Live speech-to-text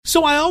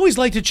So I always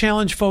like to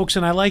challenge folks,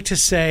 and I like to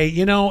say,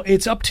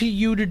 it's up to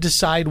you to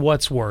decide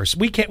what's worse.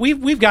 We've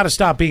got to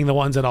stop being the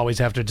ones that always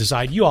have to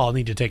decide. You all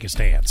need to take a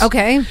stance.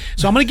 Okay.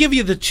 So I'm going to give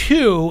you the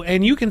two,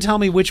 and you can tell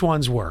me which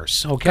one's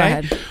worse. Okay. Go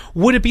ahead.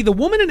 Would it be the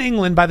woman in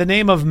England by the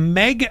name of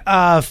Meg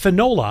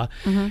Finola?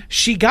 Mm-hmm.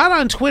 She got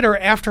on Twitter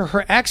after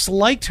her ex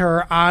liked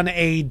her on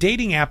a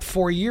dating app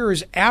 4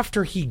 years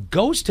after he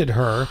ghosted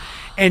her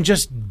and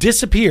just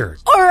disappeared.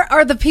 Or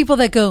are the people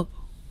that go,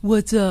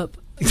 "What's up?"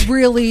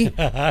 Really?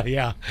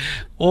 Yeah.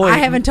 I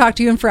haven't talked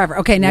to you in forever.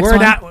 Okay, next one.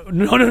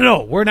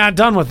 No. We're not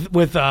done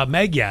with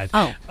Meg yet.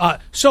 Oh.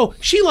 So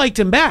she liked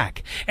him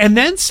back and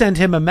then sent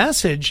him a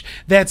message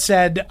that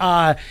said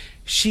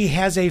she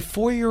has a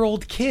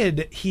 4-year-old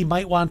kid he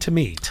might want to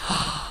meet.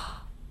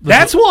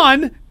 That's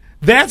one.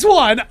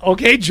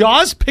 Okay,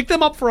 Jaws, pick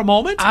them up for a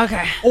moment.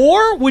 Okay.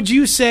 Or would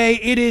you say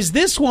it is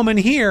this woman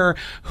here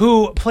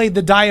who played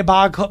the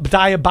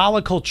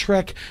diabolical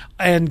trick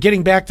and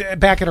getting back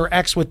at her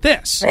ex with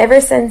this?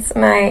 Ever since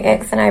my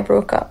ex and I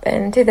broke up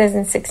in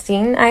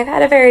 2016, I've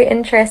had a very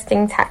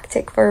interesting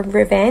tactic for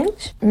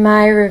revenge.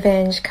 My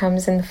revenge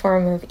comes in the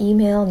form of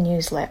email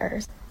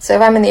newsletters. So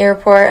if I'm in the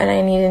airport and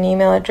I need an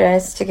email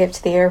address to give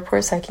to the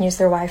airport so I can use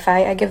their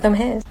Wi-Fi, I give them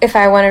his. If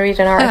I want to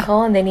read an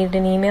article and they need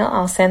an email,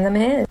 I'll send them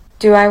his.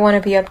 Do I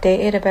want to be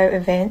updated about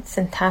events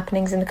and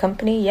happenings in the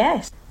company?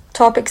 Yes.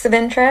 Topics of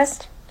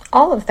interest?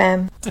 All of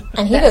them.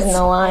 And he doesn't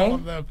know why.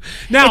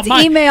 Now, it's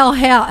email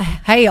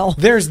hail.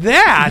 There's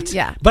that.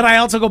 Yeah. But I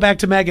also go back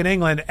to Meg in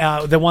England,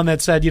 the one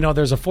that said,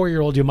 there's a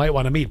 4-year-old you might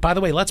want to meet. By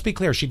the way, let's be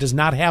clear. She does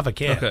not have a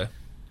kid. Okay.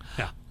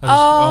 Yeah.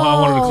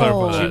 I wanted to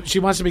clarify that. She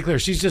wants to be clear.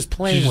 She's just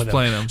playing with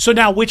him. So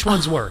now, which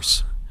one's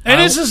worse?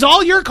 And this is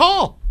all your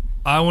call.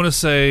 I want to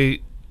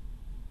say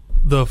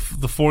the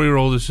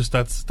 4-year-old is just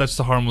that's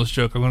the harmless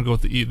joke. I'm going to go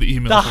with the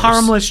email. The first.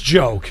 harmless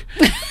joke.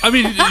 I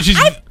mean,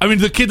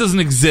 the kid doesn't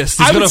exist.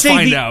 He's going to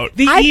find out.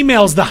 The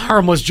email's the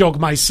harmless joke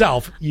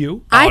myself.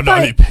 You? I'd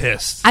be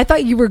pissed. I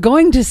thought you were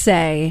going to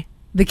say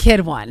the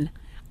kid one.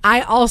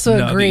 I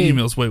also agree. The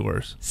email's way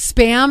worse.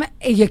 Spam,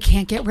 you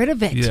can't get rid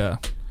of it. Yeah.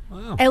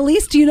 Wow. At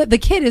least the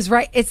kid is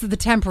right. It's the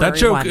temporary That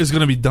joke one. is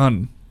going to be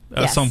done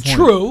at some point.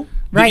 True.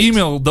 The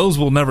email, those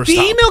will never stop.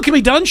 The email can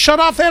be done. Shut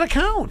off that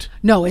account.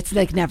 No, it's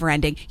like never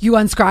ending. You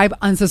unsubscribe,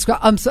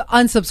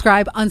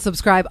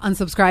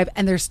 unsubscribe,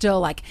 and they're still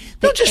like.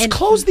 Just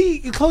close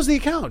the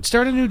account.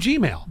 Start a new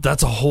Gmail.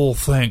 That's a whole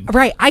thing.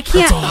 Right. I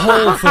can't. That's a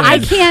whole thing. I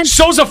can't.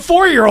 So's a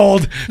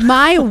 4-year-old.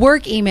 My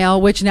work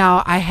email, which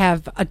now I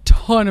have a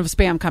ton of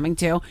spam coming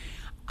to,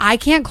 I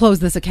can't close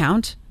this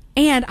account.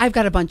 And I've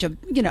got a bunch of,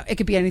 it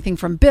could be anything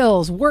from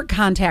bills, work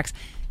contacts.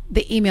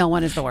 The email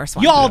one is the worst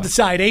one. Y'all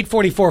decide.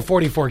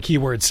 844-44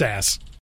 keyword sass.